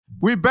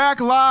We back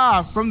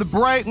live from the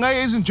break,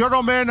 ladies and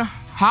gentlemen.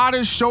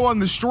 Hottest show on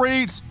the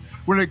streets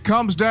when it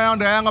comes down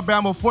to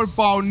Alabama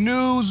football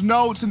news,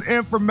 notes, and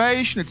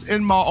information. It's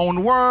In My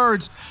Own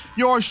Words.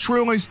 Yours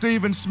truly,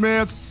 Stephen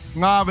Smith,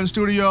 live in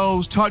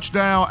studios,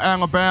 Touchdown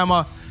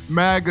Alabama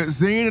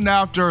magazine. And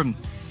after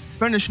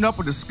finishing up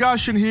a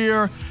discussion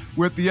here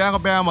with the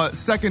Alabama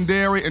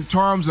secondary in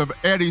terms of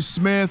Eddie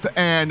Smith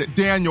and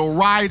Daniel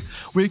Wright,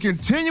 we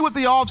continue with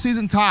the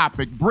offseason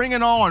topic,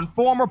 bringing on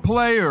former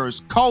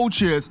players,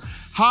 coaches,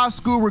 high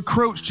school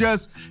recruits,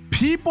 just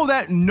people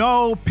that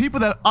know, people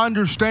that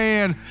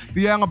understand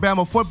the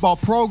Alabama football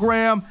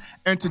program.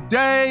 And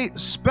today,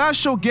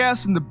 special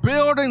guest in the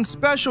building,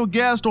 special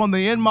guest on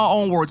the In My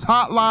Own Words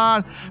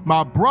hotline,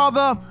 my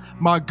brother,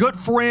 my good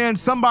friend,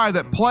 somebody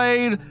that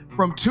played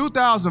from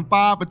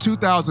 2005 to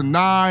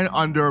 2009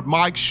 under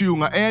Mike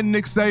Shula and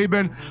Nick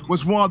Saban,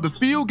 was one of the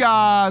few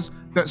guys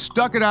that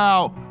stuck it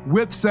out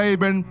with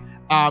Saban,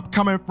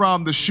 coming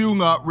from the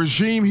Shula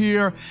regime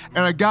here,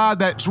 and a guy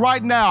that's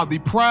right now the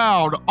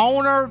proud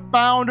owner,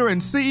 founder,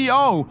 and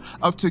CEO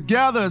of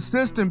Together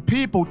Assistant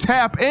People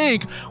Tap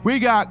Inc. We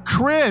got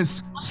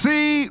Chris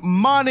C.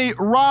 Money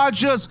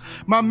Rogers.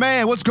 My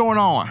man, what's going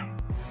on?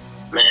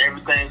 Man,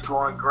 everything's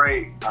going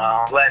great.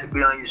 Glad to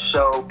be on your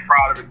show.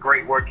 Proud of the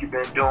great work you've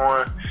been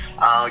doing.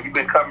 You've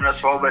been covering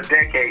us for over a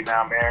decade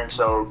now, man.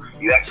 So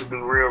you actually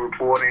do real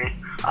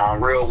reporting,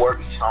 real work.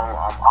 So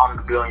I'm honored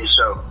to be on your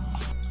show.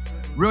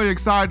 Really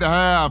excited to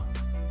have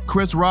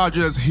Chris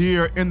Rogers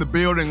here in the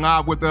building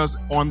live with us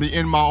on the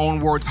In My Own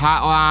Words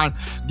hotline,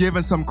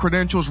 giving some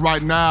credentials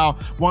right now.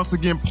 Once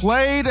again,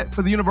 played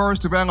for the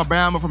University of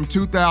Alabama from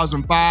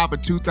 2005 to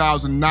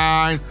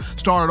 2009.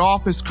 Started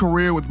off his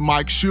career with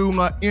Mike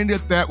Shula,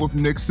 ended that with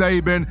Nick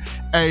Saban,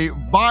 a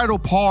vital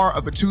part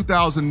of the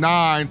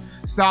 2009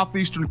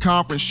 Southeastern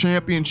Conference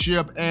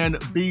Championship and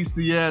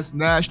BCS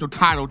national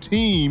title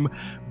team.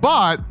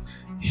 But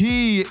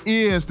he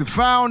is the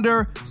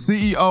founder,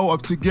 CEO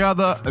of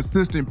Together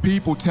Assistant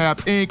People Tap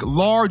Inc.,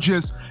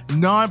 largest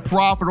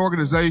nonprofit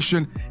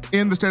organization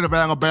in the state of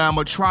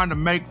Alabama, trying to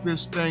make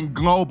this thing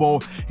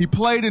global. He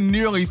played in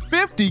nearly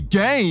 50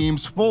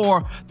 games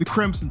for the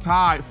Crimson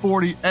Tide,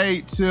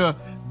 48 to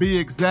be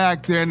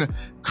exact. And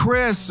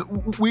Chris,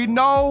 we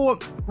know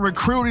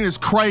recruiting is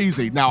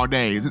crazy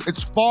nowadays.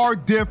 It's far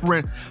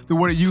different than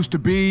what it used to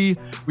be.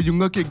 When you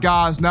look at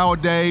guys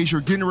nowadays,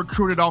 you're getting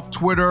recruited off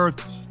Twitter,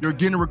 you're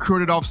getting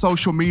recruited off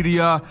social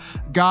media.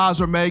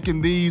 Guys are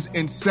making these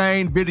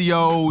insane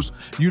videos.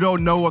 You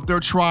don't know if they're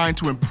trying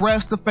to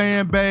impress the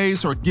fan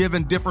base or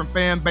giving different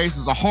fan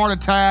bases a heart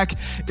attack.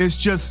 It's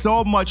just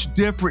so much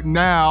different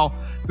now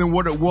than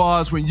what it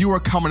was when you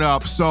were coming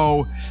up.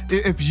 So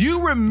if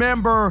you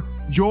remember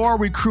your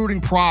recruiting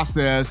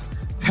process,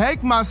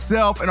 take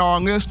myself and our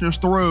listeners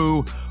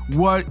through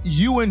what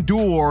you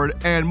endured,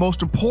 and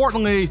most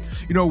importantly,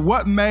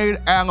 what made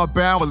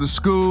Alabama the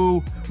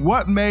school,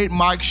 what made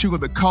Mike Shula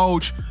the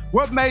coach,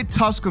 what made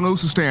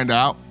Tuscaloosa stand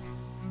out?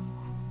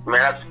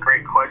 Man, that's a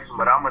great question,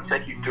 but I'm going to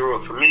take you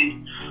through it. For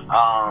me,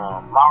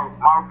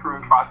 my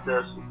recruiting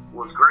process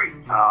was great.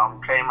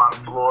 Came out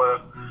of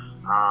Florida.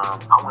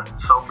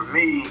 So for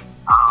me,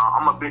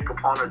 I'm a big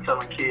component of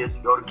telling kids to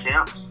go to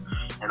camps.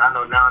 And I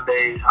know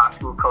nowadays high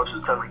school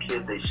coaches telling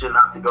kids they shouldn't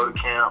have to go to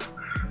camp.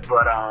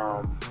 But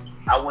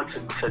I went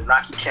to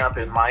Nike camp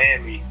in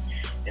Miami,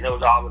 and it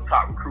was all the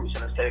top recruits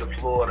in the state of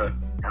Florida.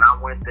 And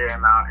I went there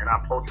and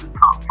I posted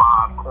top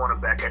 5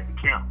 cornerback at the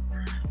camp.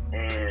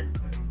 And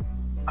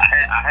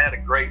I had a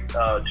great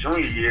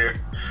junior year,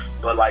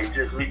 but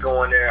just me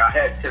going there, I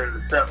had 10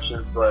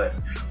 interceptions. But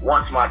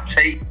once my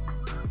tape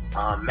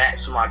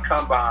matched my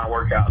combine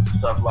workouts and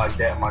stuff like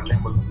that, my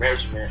numbers and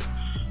measurement,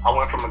 I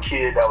went from a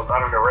kid that was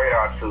under the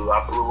radar to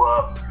I blew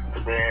up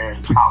to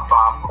being top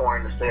 5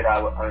 corner in the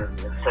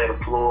state of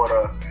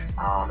Florida,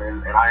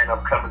 and I ended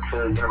up coming to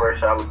the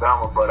University of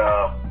Alabama. But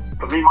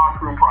for me, my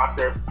recruiting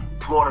process,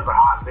 Florida's a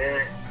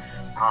hotbed.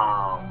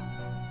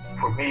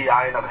 For me,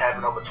 I ended up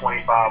having over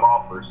 25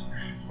 offers,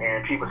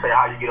 and people say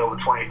how you get over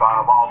 25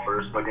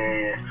 offers, but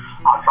then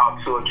I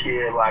talked to a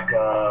kid like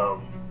a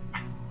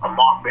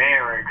Mark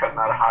Barron coming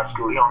out of high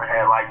school. He only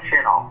had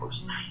 10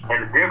 offers.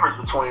 And the difference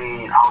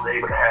between I was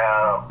able to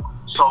have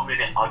so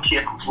many, a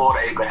kid from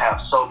Florida able to have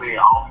so many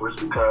offers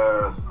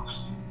because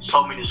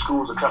so many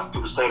schools are coming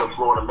through the state of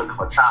Florida looking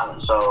for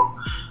talent. So,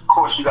 of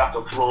course, you got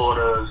the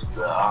Floridas,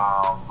 the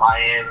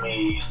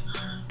Miamis,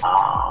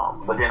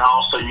 but then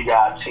also you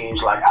got teams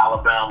like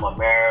Alabama,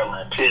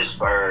 Maryland,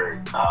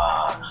 Pittsburgh,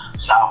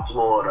 South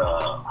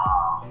Florida,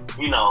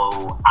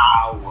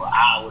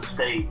 Iowa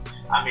State.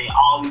 I mean,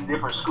 all these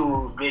different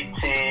schools, Big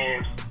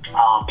Ten,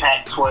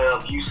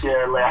 Pac-12,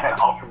 UCLA. I had an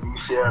offer from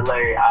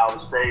UCLA,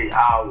 Iowa State,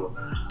 Iowa,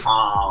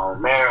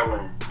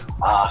 Maryland,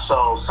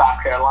 so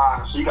South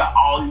Carolina. So you got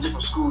all these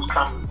different schools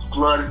coming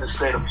flooding the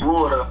state of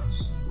Florida,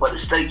 but the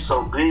state's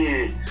so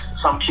big,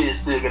 some kids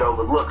still get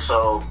overlooked.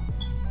 So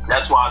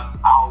that's why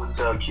I always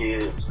tell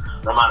kids,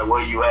 no matter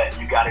where you at,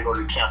 you got to go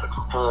to the camp and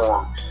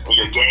perform, and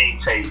your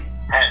game tape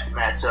has to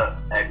match up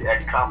at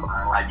the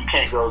combine. You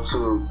can't go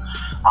to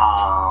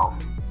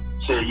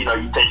to, you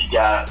think you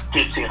got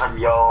 1,500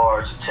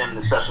 yards, 10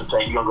 interceptions,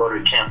 you're going to go to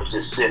the campus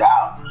and just sit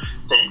out.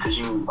 Because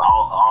you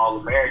all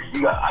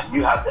American, you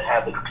have to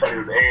have the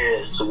competitive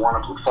edge to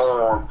want to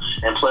perform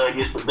and play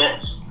against the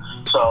best.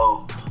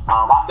 So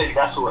I think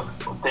that's what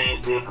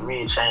things did for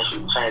me and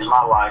changed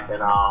my life.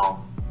 And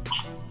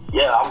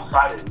yeah, I was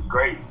excited. It was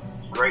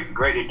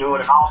great to do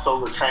it. And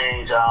also the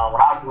change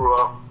when I grew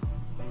up.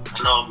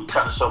 I know I'm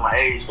kind of show my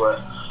age,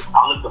 but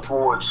I looked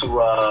forward to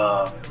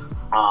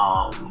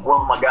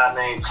one of my guy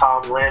named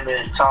Tom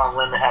Lemon. Tom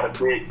Lemon had a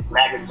big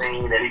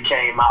magazine that he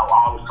came out with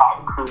all the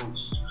top recruits,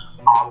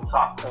 all the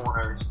top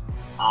corners.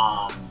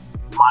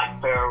 Mike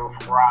Farrell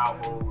from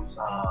Rivals,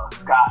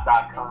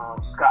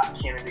 Scott.com, Scott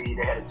Kennedy.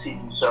 They had a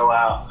TV show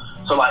out.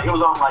 So like it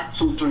was on like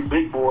 2-3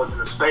 big boards in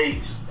the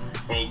States,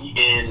 and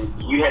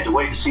you had to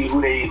wait to see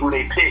who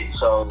they picked.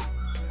 So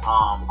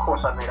of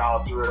course I made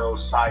all 3 of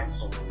those sites,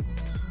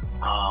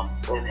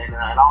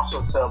 and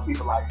also tell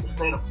people like the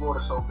state of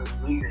Florida so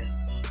misleading.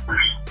 A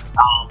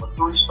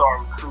 3-star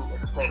recruit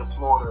in the state of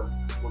Florida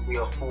would be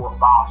a 4 or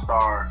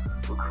 5-star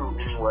recruit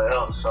anywhere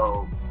else.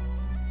 So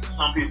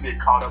some people get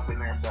caught up in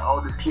there and say,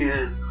 "Oh, this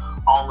kid's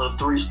only a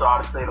 3-star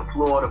in the state of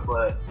Florida,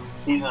 but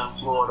he's in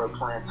Florida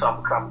playing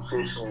tougher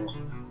competition,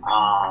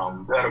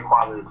 better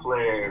quality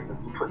players." If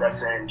you put that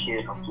same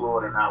kid from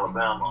Florida and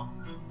Alabama,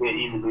 he'd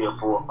either be a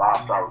 4 or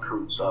 5-star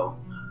recruit. So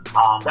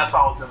that's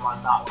always been my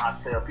knock when I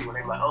tell people.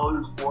 They're like, "Oh,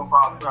 this 4 or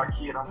 5-star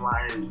kid." I'm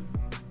like,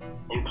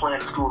 "Hey, playing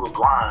the school of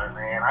blind,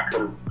 man. I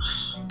could have."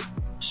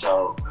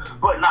 So,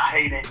 but not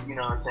hating, you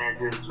know what I'm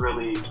saying? Just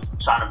really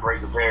trying to break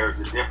the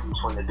difference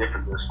between the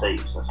different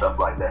states and stuff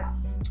like that.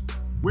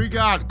 We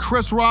got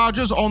Chris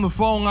Rogers on the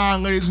phone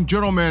line, ladies and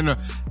gentlemen,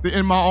 the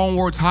In My Own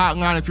Words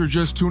hotline if you're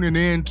just tuning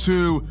in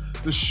to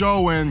the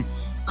show. And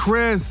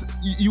Chris,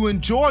 you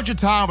enjoyed your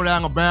time at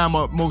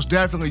Alabama. Most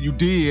definitely you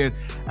did.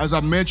 As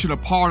I mentioned, a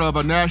part of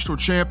a national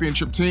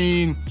championship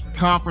team,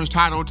 conference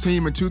title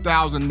team in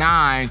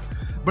 2009.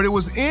 But it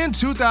was in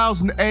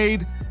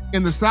 2008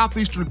 in the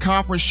Southeastern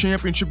Conference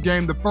Championship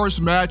game, the first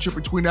matchup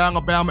between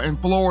Alabama and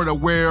Florida,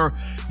 where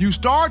you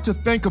start to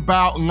think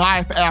about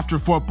life after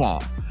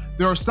football.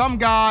 There are some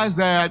guys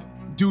that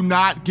do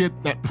not get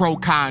that pro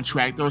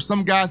contract. There are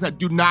some guys that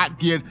do not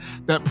get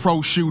that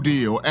pro shoe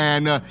deal.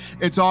 And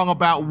it's all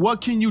about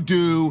what can you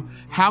do?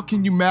 How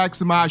can you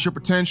maximize your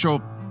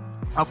potential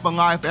for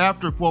life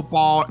after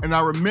football? And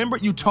I remember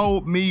you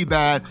told me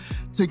that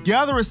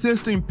Together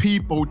Assisting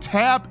People,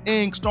 Tab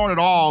Inc. started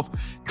off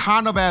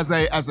kind of as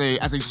a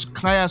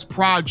class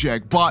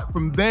project, but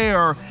from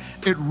there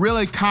it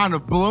really kind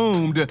of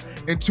bloomed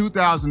in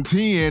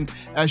 2010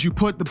 as you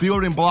put the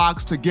building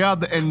blocks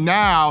together, and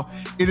now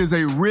it is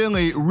a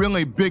really,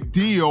 really big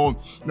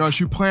deal. As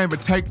you plan to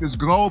take this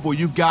global,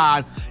 you've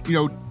got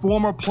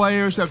former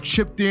players that have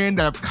chipped in,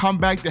 that have come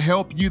back to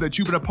help you, that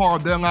you've been a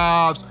part of their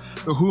lives.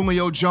 The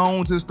Julio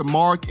Joneses, the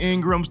Mark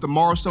Ingrams, the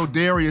Marcel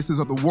Dariuses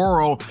of the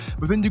world,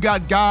 but then you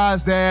got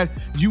guys that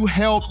you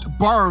helped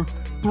birth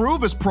through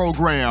this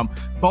program.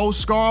 Bo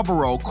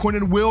Scarborough,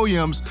 Quentin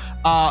Williams,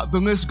 the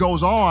list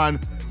goes on.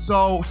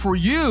 So for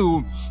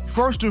you,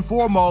 first and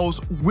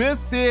foremost, with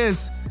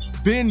this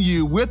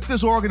venue, with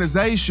this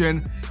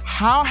organization,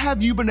 how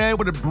have you been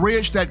able to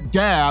bridge that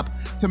gap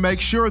to make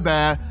sure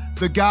that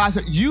the guys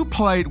that you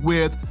played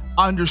with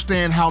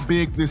understand how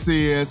big this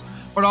is,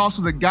 but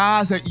also the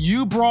guys that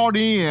you brought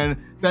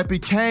in that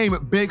became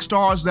big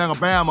stars in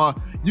Alabama,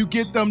 you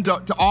get them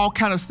to all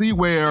kind of see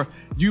where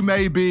you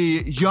may be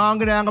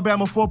young in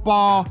Alabama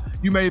football,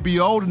 you may be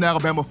old in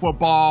Alabama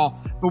football,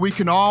 but we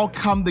can all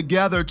come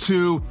together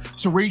to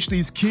reach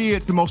these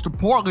kids, and most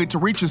importantly, to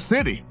reach a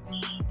city?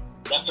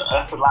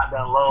 That's a lot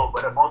down low,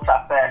 but a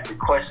multifaceted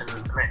question.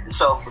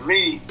 So for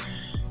me,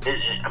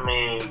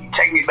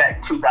 take me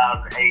back to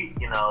 2008.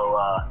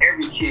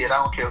 Every kid, I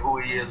don't care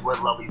who he is, what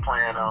level he's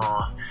playing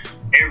on,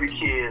 every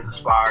kid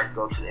aspires to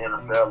go to the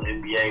NFL, the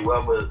NBA,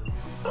 whatever,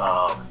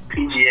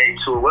 PGA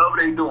Tour, whatever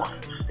they're doing,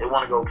 they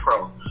want to go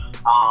pro.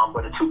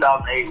 But in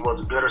 2008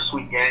 was a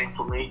bittersweet game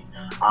for me.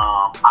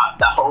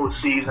 That whole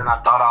season, I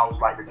thought I was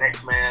like the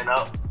next man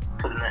up,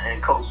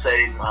 and Coach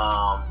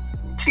Saban,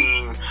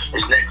 team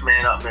is next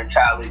man up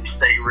mentality,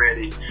 stay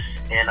ready.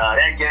 And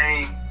that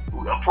game,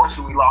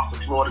 unfortunately, we lost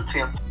to Florida,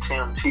 Tim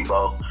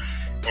Tebow,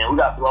 and we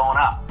got blown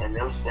out. And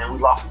we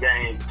lost the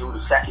game through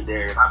the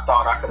secondary. And I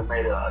thought I could have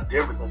made a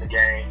difference in the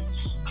game.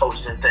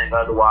 Coach didn't think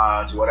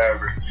otherwise,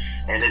 whatever.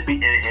 And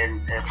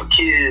for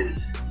kids,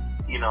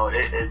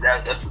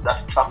 that's a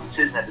tough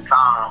decision at the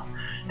time,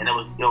 and it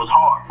was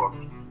hard for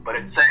me. But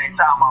at the same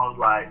time, I was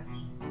like,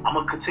 I'm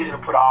gonna continue to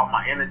put all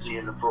my energy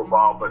into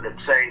football, but at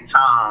the same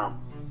time,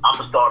 I'm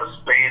gonna start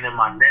expanding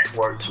my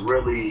network to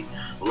really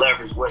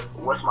leverage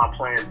what's my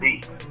plan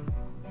B.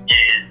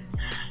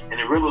 And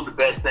it really was the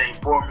best thing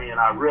for me. And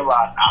I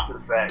realized after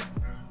the fact,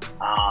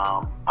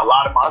 a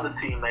lot of my other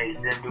teammates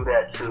didn't do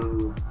that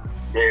too.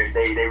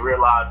 They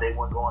realized they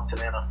weren't going to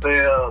the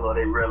NFL, or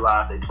they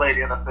realized they played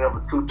the NFL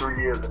for 2-3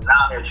 years, and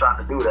now they're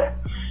trying to do that.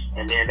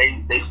 And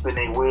then they spin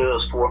their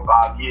wheels 4 or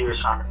 5 years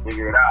trying to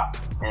figure it out.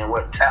 And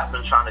what Tap's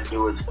been trying to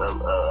do is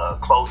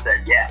close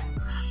that gap.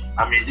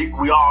 I mean, we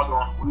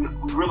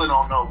really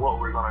don't know what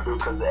we're going to do,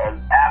 because as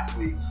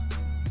athletes,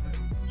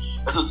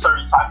 there's a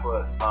certain type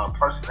of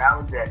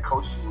personality that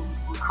coaches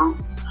recruit.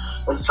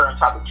 There's a certain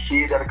type of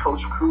kid that a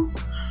coach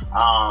recruits.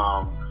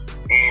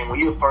 And when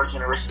you're a first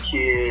generation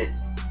kid,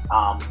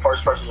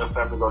 first person in your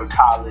family to go to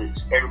college,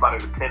 everybody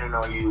depending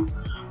on you,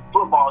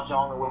 football is your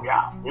only way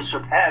out. It's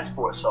your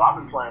passport. So I've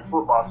been playing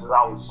football since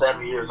I was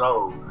 7 years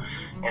old.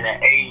 And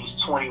at age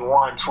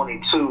 21,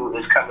 22,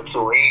 it's coming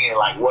to an end.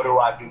 Like, what do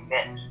I do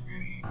next?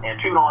 And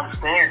people don't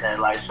understand that.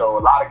 Like, so a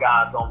lot of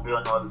guys don't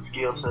build no other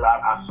skill set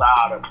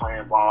outside of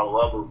playing ball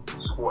or other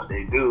sport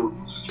they do.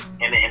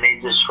 And they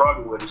just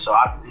struggle with it. So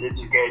it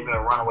just gave me a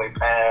runaway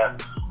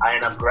path. I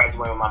ended up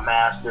graduating with my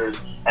master's,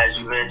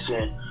 as you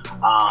mentioned.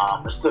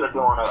 Instead of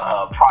doing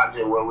a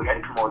project where we had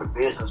to come up with a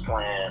business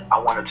plan, I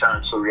wanted to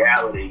turn it to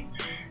reality.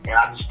 And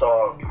I just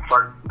started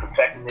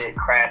perfecting it,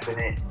 crafting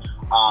it.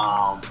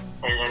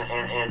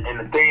 And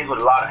the things with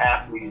a lot of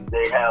athletes,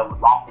 they have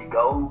lofty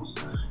goals.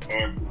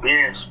 And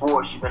being in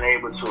sports, you've been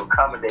able to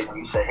accommodate when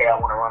you say, hey, I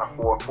want to run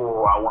a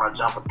 4.4, I want to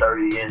jump a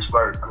 35-inch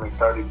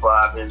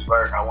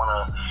vert, I want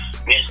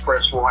to bench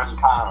press 400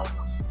 pounds.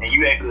 And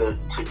you're able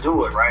to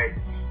do it, right?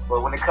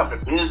 But when it comes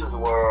to business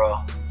world,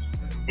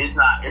 it's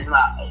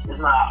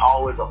not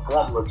always a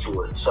formula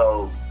to it.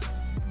 So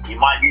you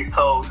might get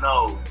told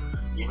no.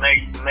 You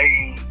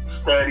may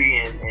study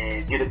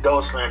and get a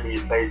door slammed in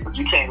your face, but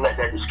you can't let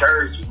that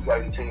discourage you. You got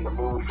to continue to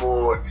move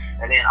forward,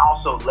 and then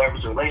also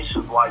leverage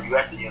relationships while you're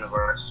at the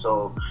university.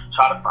 So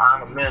try to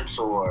find a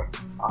mentor,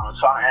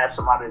 try to ask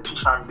somebody that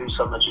you're trying to do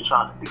something that you're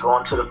trying to go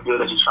into the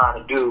field that you're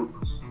trying to do,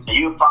 and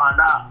you'll find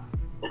out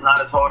it's not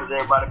as hard as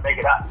everybody make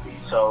it out to be.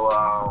 So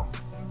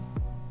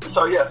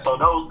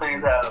those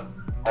things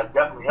have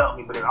definitely helped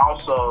me. But then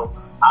also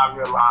I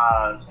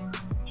realized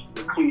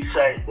the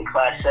cliche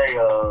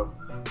of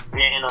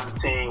being on the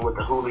team with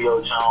the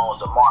Julio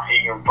Jones, a Mark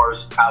Ingram,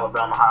 first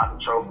Alabama Heisman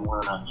Trophy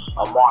winner,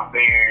 a Mark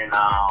Barron,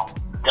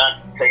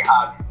 Dante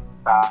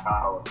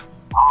Hightower,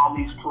 all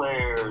these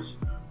players.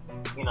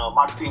 You know,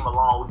 my team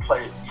alone, we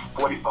played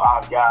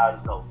 45 guys,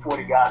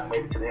 40 guys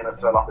made it to the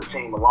NFL off the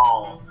team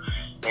alone.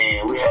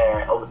 And we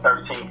had over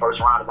 13 first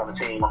rounders on the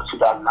team on the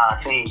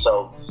 2009 team.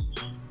 So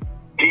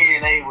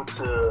being able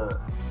to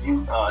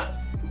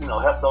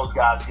help those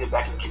guys get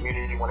back in the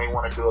community when they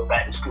want to do a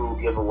back-to-school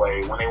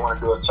giveaway, when they want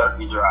to do a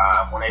turkey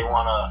drive, when they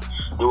want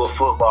to do a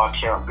football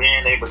camp,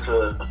 being able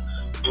to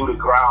do the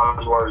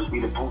groundwork, be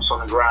the boots on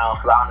the ground,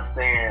 because I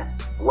understand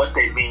what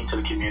they mean to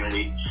the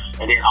community,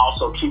 and then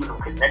also keeping them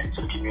connected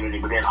to the community,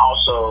 but then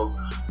also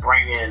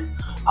bringing,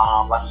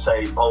 let's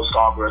say, Bo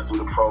Scarborough through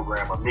the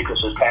program, or Mika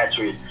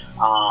Fitzpatrick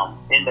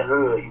in the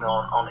hood,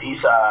 on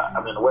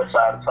the west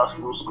side of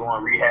Tuscaloosa,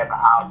 going rehab and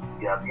housing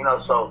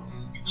together, so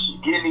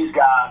getting these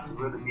guys to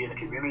really be in the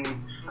community,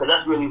 because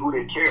that's really who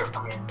they care.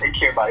 I mean, they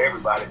care about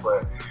everybody,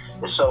 but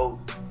it's so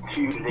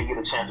few that they get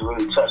a chance to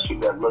really touch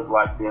people that look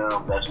like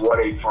them, that's where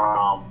they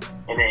from,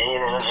 and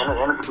it's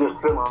a good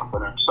feeling for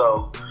them.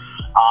 So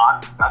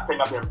I think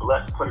I've been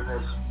blessed to put in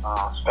this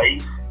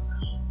space,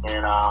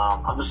 and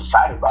I'm just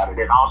excited about it.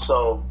 And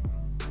also,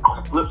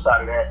 on the flip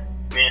side of that,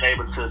 being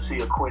able to see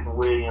a Quentin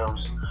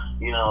Williams,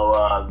 being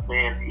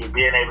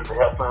able to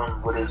help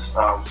him with his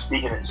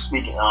speaking,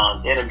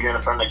 interviewing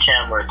in front of the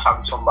camera,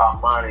 talking to him about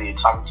money,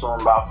 talking to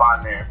him about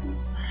finances,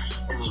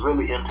 and just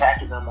really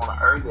impacting them on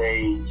an early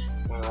age,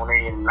 when they're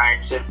in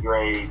 9th, 10th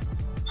grade,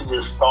 to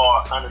just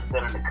start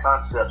understanding the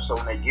concept, so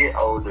when they get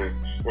older,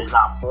 it's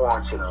not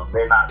foreign to them.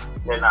 They're not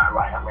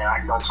like,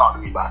 don't talk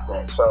to me about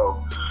that.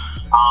 So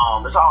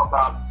it's all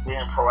about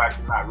being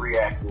proactive, not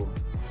reactive.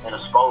 And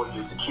exposure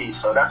is the key.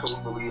 So that's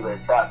what we believe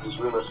at TAP, is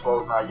really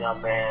exposing our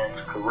young men's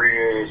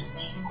careers,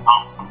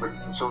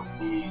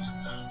 opportunities,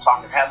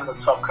 having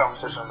a tough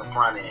conversation on the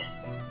front end.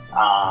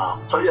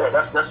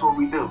 That's what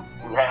we do.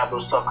 We have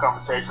those tough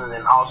conversations,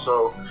 and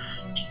also,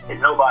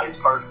 and nobody's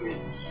perfect,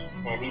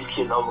 and these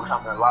kids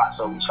overcoming a lot.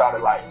 So we try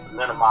to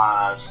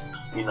minimize,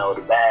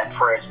 the bad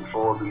press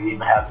before we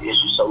even have the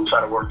issues. So we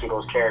try to work through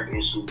those character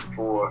issues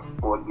before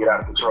we get out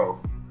of control.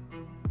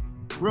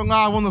 We're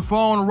live on the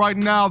phone right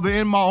now, the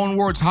In My Own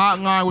Words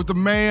hotline, with the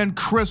man,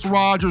 Chris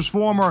Rogers,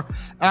 former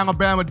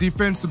Alabama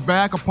defensive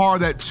back, a part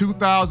of that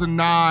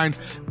 2009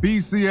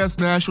 BCS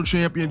National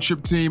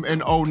Championship team in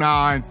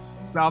 2009,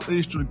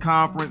 Southeastern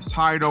Conference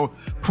title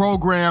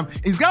program.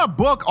 He's got a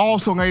book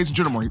also, ladies and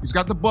gentlemen. He's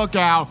got the book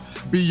out,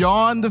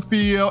 Beyond the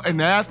Field, An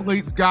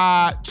Athlete's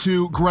Guide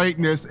to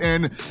Greatness,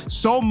 and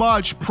so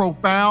much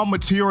profound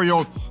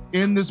material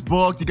in this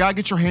book. You gotta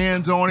get your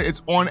hands on it.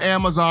 It's on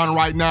Amazon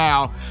right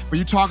now. But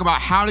you talk about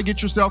how to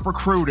get yourself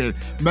recruited,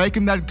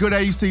 making that good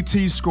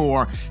ACT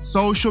score,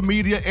 social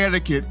media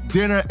etiquettes,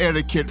 dinner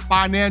etiquette,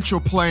 financial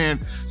plan.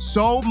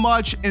 So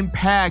much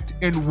impact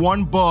in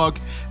one book.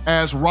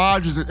 As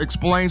Rogers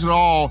explains it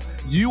all,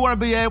 you want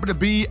to be able to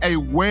be a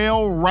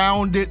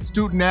well-rounded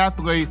student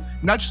athlete,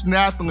 not just an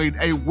athlete,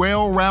 a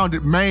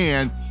well-rounded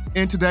man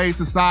in today's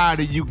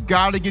society. You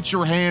got to get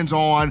your hands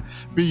on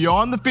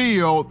Beyond the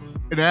Field,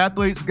 An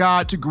Athlete's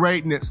Guide to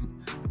Greatness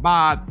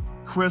by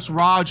Chris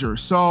Rogers.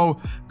 So,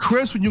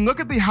 Chris, when you look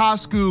at the high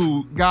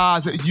school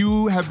guys that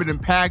you have been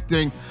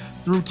impacting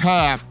through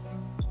TAP,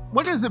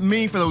 what does it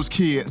mean for those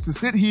kids to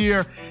sit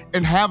here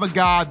and have a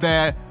guy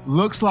that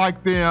looks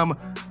like them,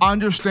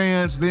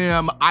 understands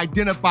them,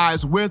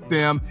 identifies with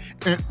them,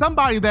 and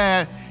somebody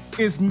that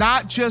is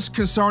not just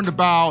concerned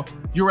about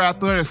your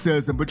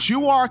athleticism, but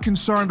you are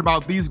concerned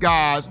about these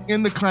guys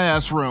in the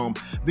classroom,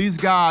 these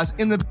guys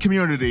in the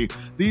community,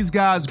 these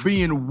guys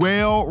being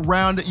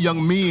well-rounded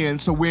young men,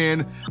 so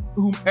when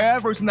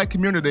whomever's in that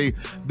community,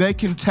 they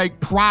can take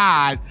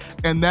pride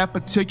in that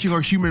particular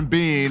human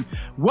being.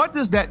 What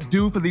does that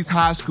do for these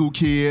high school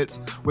kids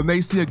when they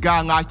see a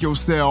guy like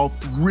yourself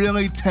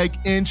really take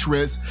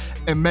interest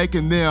in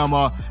making them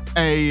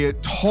a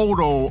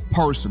total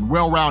person,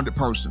 well-rounded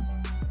person?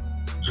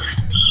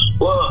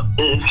 Well,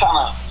 it's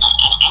kind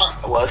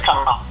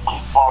of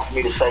hard for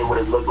me to say what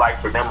it looked like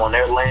for them on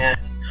their land,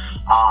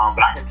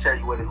 but I can tell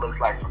you what it looks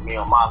like for me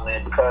on my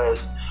land,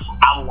 because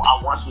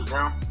I once was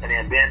them, and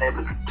then being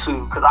able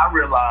to, because I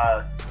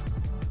realized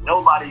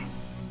nobody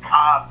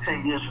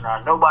 5-10 years from now,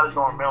 nobody's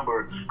gonna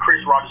remember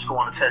Chris Rogers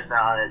scoring a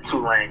touchdown in a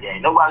Tulane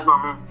game. Nobody's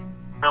gonna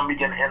remember me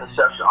getting an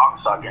interception in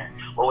Arkansas game.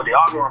 But what they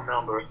all gonna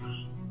remember,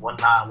 when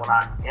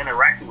I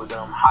interacted with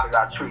them, how did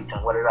I treat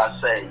them? What did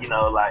I say? You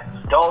know, like,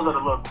 those are the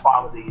little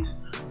qualities.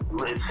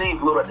 It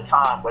seems little at the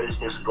time, but it's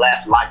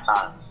last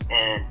lifetimes.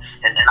 And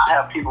I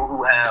have people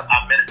who I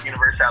met at the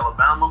University of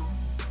Alabama,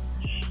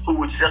 who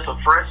was just a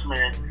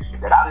freshman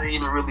that I didn't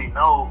even really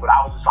know, but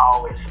I was just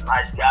always a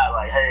nice guy,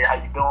 like, hey, how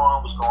you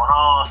doing? What's going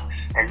on?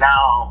 And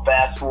now,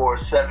 fast forward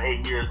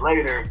 7-8 years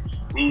later,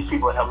 these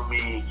people are helping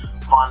me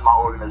fund my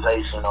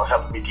organization, or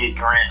helping me get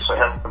grants, or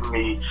helping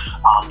me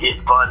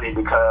get funding,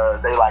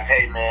 because they like,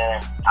 hey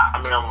man,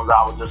 I remember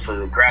I was just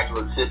a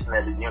graduate assistant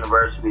at the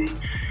university.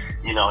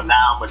 You know,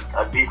 now I'm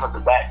a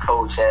defensive back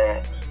coach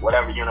at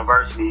whatever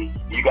university.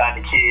 You got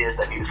any kids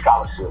that need a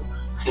scholarship?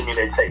 Send me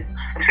their tape.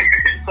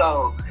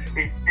 So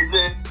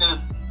it's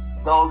just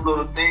those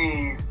little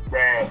things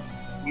that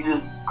you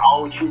just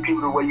always treat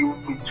people the way you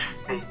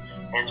treat.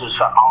 And just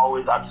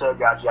always, I tell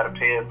guys, you got to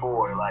pay it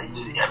forward. Like,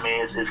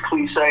 it's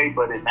cliche,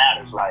 but it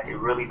matters. Like, it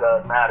really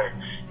does matter.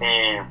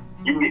 And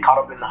you can get caught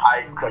up in the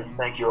hype because you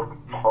think you're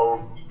a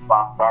whole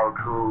five-star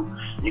recruit.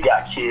 You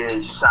got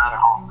kids signing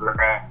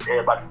autographs,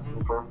 everybody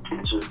for a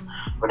picture.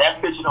 But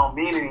that picture don't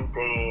mean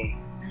anything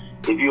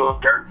if you're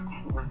a dirt.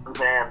 You know what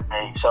I'm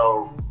saying?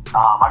 So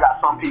I got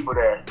some people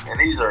that, and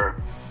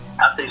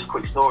I'll tell you a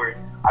quick story.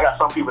 I got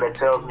some people that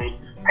tells me,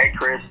 hey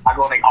Chris, I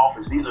go in their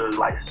office. These are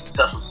like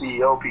successful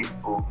CEO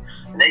people.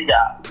 And they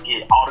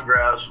get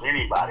autographs from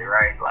anybody,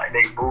 right? Like,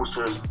 they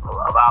boosters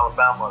of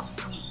Alabama.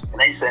 And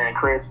they saying,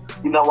 Chris,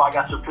 you know why I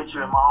got your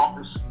picture in my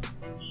office?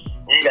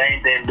 It ain't got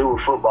anything to do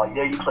with football.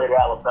 Yeah, you played at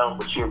Alabama,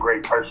 but you're a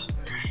great person.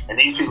 And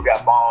these people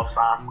got balls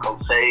signed from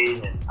Coach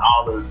Sage and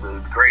all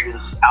the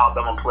greatest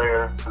Alabama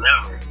players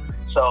ever.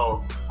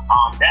 So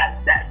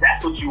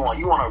that's what you want.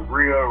 You want a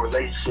real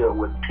relationship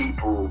with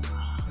people,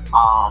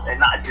 and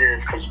not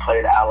just because you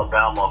played at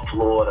Alabama,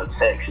 Florida,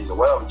 Texas, or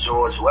wherever,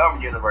 Georgia, wherever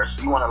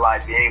university. You want to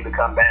like be able to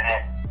come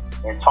back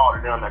and talk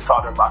to them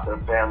about their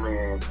family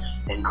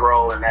and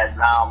grow. And as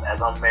now,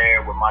 as I'm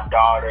married with my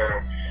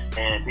daughter,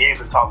 and be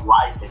able to talk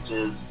life and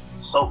just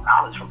soak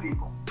knowledge from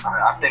people.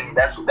 I think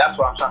that's what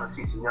I'm trying to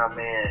teach a young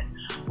man,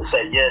 to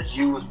say, yes,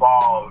 use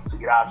ball to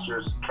get out of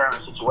your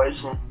current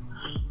situation,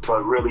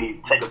 but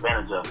really take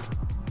advantage of it.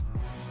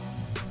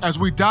 As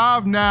we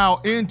dive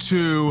now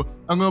into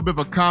a little bit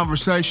of a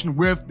conversation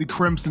with the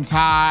Crimson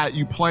Tide,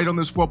 you played on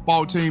this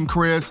football team,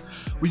 Chris.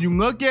 When you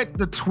look at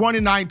the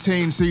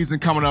 2019 season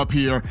coming up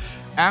here,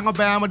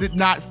 Alabama did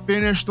not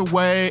finish the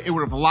way it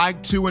would have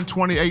liked to in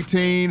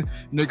 2018.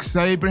 Nick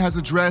Saban has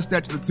addressed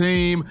that to the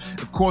team.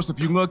 Of course, if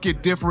you look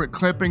at different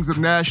clippings of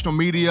national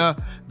media,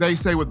 they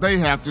say what they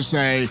have to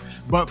say.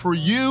 But for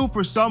you,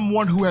 for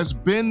someone who has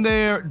been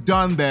there,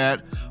 done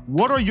that,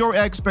 what are your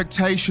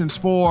expectations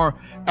for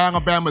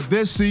Alabama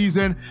this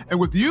season? And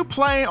with you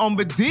playing on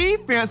the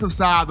defensive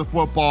side of the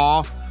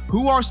football,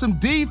 who are some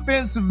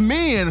defensive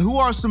men, who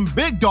are some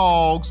big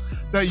dogs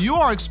that you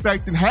are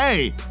expecting,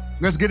 hey,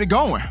 let's get it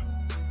going?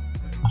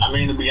 I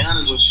mean, to be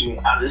honest with you,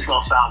 this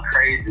gonna sound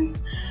crazy.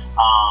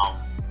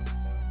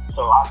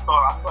 So I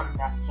started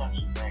national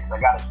championship thing, because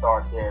I got to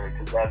start there,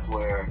 because that's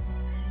where,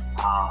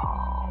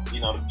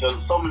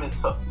 there's so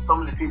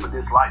many people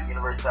dislike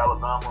University of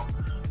Alabama.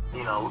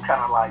 You know, we're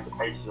kind of like the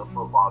Patriots of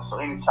football. So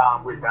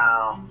anytime we're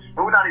down, and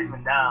we're not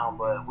even down,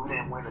 but we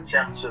didn't win the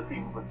championship,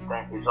 people would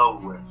think it's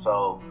over with.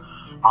 So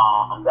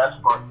that's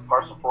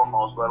first and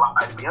foremost. But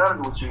like, to be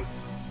honest with you,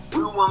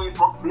 we weren't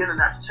supposed to be in the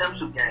national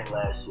championship game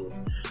last year.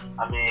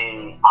 I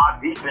mean, our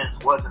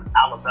defense wasn't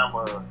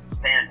Alabama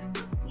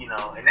standard,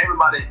 and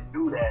everybody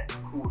knew that,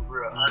 who was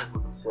real honest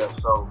with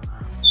themselves. So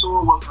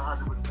Tua wasn't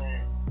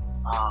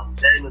 100%.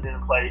 Jalen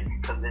didn't play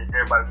because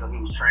everybody thought he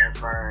was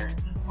transferring.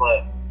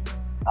 But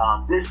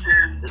this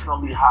year, it's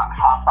going to be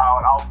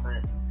high-powered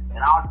offense. And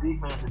our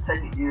defense is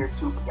taking a year or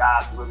two for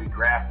guys to really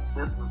grasp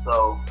the system.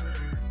 So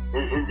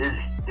it's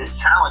it's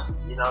challenging.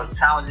 You know, it's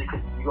challenging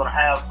because you're gonna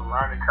have some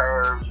learning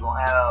curves. You're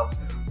gonna have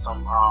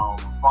some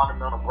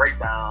fundamental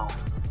breakdown,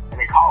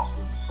 and it costs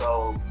you.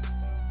 So,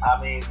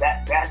 I mean,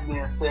 that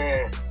being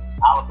said,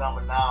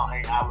 Alabama now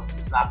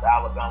it's not the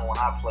Alabama when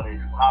I played.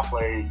 When I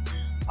played,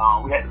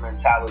 we had the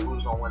mentality we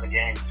was gonna win the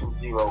game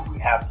 2-0 if we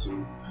have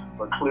to.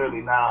 But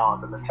clearly now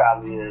the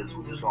mentality is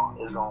we're gonna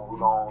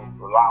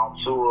rely on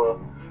Tua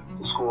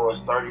to score us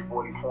 30,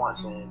 40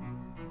 points and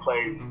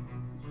play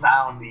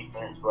sound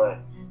defense. But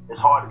it's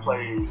hard to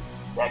play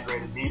that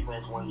great of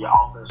defense when your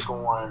offense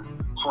scoring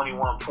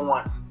 21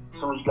 points. As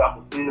soon as you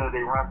got the field,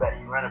 you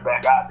run it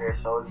back out there.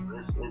 So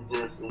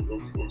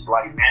it's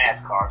like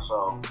NASCAR.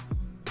 So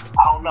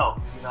I don't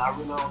know. You know, I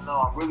really don't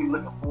know. I'm really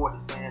looking forward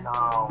to seeing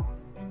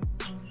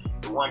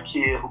the one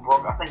kid who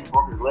broke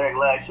his leg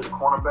last year, the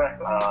cornerback.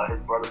 His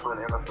brother played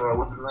in the NFL.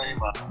 What's his name?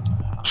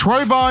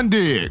 Trayvon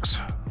Diggs.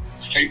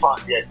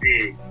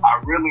 Diggs.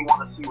 I really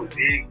want to see what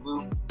Diggs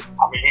do.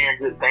 I've been hearing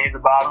good things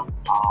about him.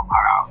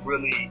 I'm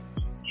really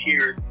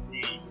curious to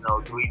see, you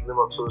know, do he live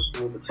up to his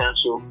full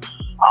potential?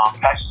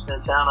 Patrick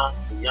Santana,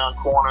 the young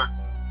corner.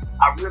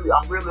 I'm really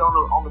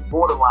on the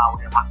borderline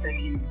with him. I think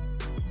he's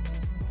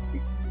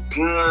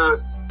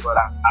good, but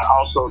I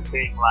also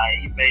think like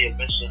he may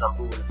eventually end up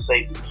moving to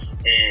safety.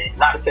 And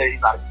not to say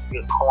he's not a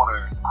good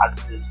corner, I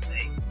just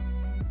think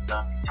he's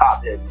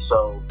top heavy.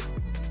 So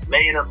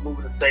may end up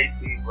moving to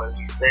safety, but if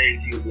he stays,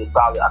 he'll be a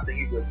solid. I think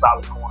he'll be a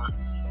solid corner,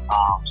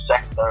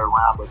 second, third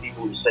round. But he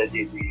moved to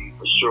safety, he'll be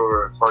for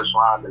sure first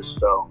rounder.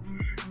 So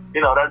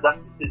you know that's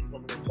the decision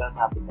that he's gonna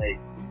have to make.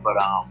 But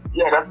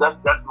yeah,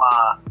 that's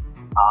my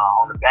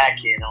on the back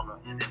end.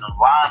 And then on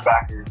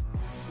linebackers,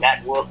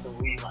 Matt Wilson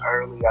leaving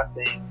early, I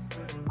think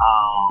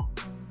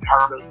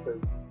hurt us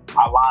because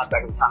our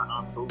linebacker was kind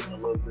of unproven a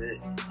little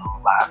bit.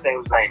 I think it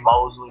was named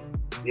Mosley,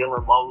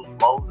 Dylan Moses,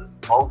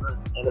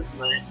 and his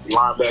name, the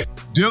linebacker.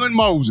 Dylan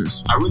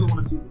Moses. I really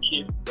want to see the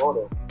kid from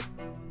Florida.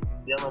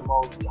 Dylan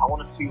Mosley. I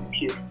want to see the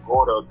kid from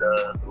Florida,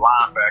 the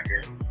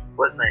linebacker.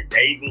 What's his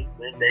name?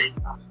 Ben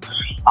Davis.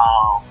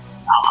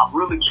 I'm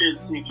really curious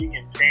to see if he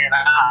can pan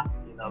out.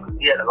 You know, because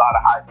he had a lot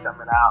of hype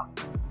coming out,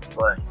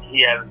 but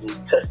he hasn't just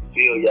touched the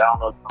field yet. I don't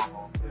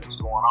know what's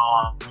going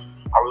on.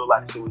 I really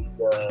like to see what he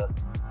does.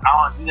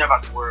 You never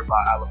have to worry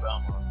about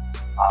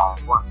Alabama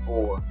front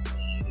four,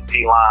 the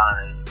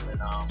D-line,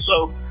 and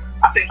so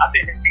I think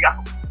they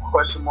got some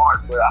question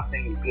marks, but I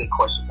think it's a good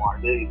question mark.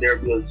 They're a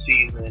good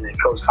season,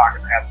 and Coach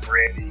Cochran has them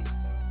ready.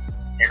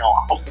 And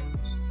on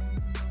offense,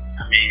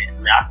 I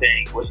mean, I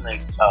think what's his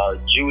name,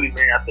 Judy,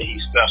 man, I think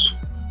he's special.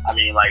 I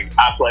mean, like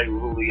I played with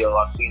Julio,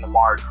 I've seen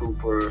Amari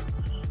Cooper,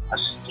 I've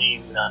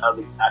seen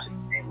other guys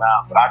that came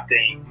out, but I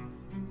think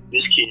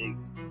this kid.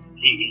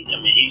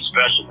 He's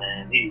special,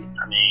 man. He's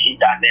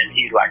dynamic.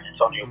 He's like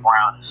Antonio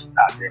Brown is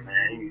out there,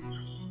 man.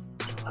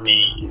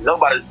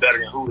 Nobody's better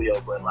than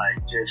Julio, but like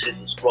just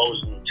his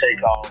explosion and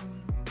takeoff.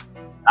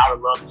 I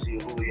would love to see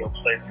Julio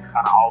play this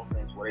kind of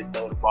offense where they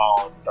throw the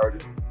ball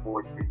 30,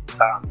 40, 50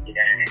 times a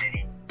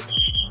game.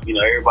 You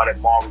know, everybody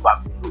marvels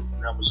about the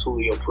numbers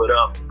Julio put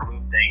up. I really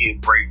think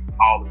he'd break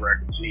all the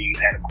records. He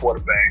had a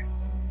quarterback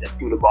that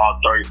threw the ball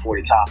 30,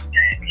 40 times a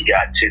game. He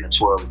got 10 to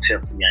 12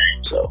 attempts a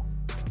game, so.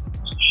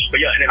 But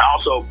yeah, and then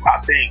also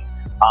I think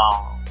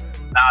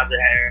Najee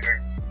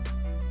Harris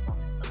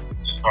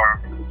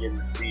started in the beginning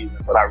of the season,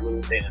 but I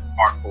really think it's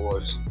Dark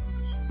Horse,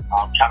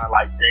 kind of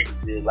like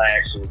Jacobs did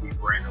last year with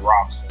Brandon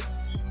Robinson.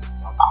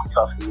 I'm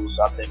tough to lose,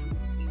 so I think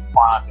he's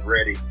primed and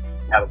ready to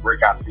have a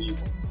breakout season.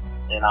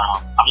 And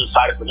I'm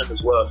excited for him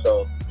as well.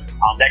 So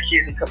that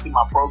kid didn't come through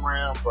my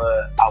program,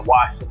 but I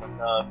watched him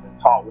enough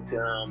and talked with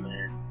him,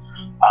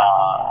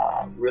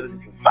 and really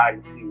just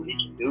excited to see what he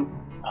can do.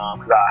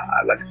 Because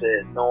I like I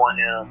said, knowing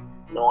him,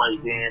 knowing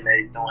his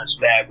DNA, knowing his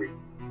fabric,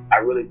 I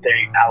really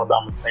think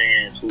Alabama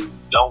fans who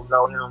don't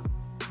know him,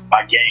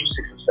 by game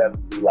 6 and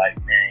 7, be like,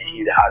 man,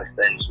 he's the hottest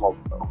thing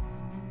smoking though.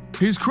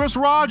 He's Chris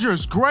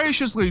Rogers,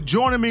 graciously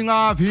joining me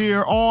live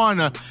here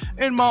on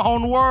In My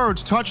Own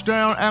Words,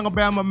 Touchdown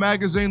Alabama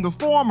Magazine, the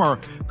former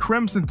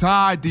Crimson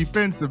Tide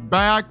defensive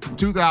back from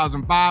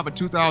 2005 and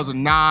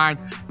 2009,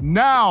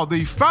 now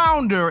the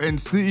founder and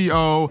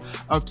CEO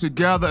of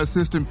Together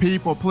Assistant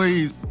People.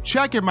 Please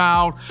check him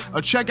out.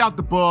 Check out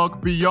the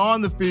book,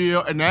 Beyond the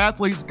Field, An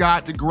Athlete's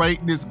Guide to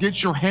Greatness.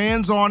 Get your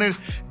hands on it.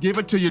 Give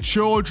it to your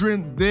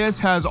children. This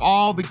has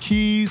all the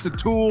keys, the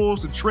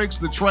tools, the tricks,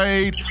 the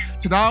trade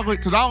to not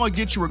only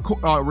get you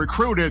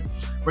recruited,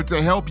 but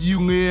to help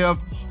you live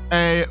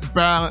a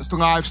balanced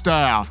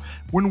lifestyle.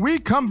 When we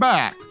come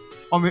back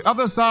on the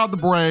other side of the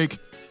break,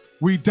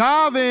 we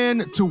dive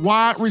into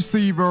wide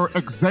receiver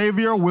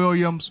Xavier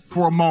Williams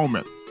for a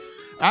moment.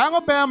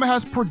 Alabama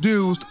has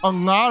produced a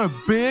lot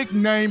of big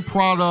name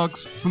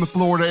products from the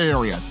Florida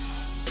area.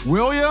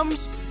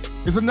 Williams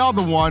is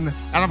another one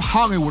out of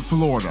Hollywood,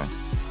 Florida.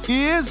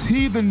 Is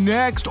he the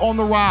next on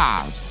the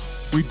rise?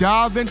 We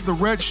dive into the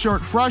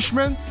redshirt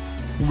freshman.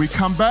 When we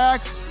come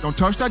back, don't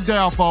touch that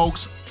dial,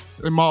 folks. It's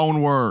In My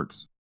Own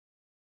Words.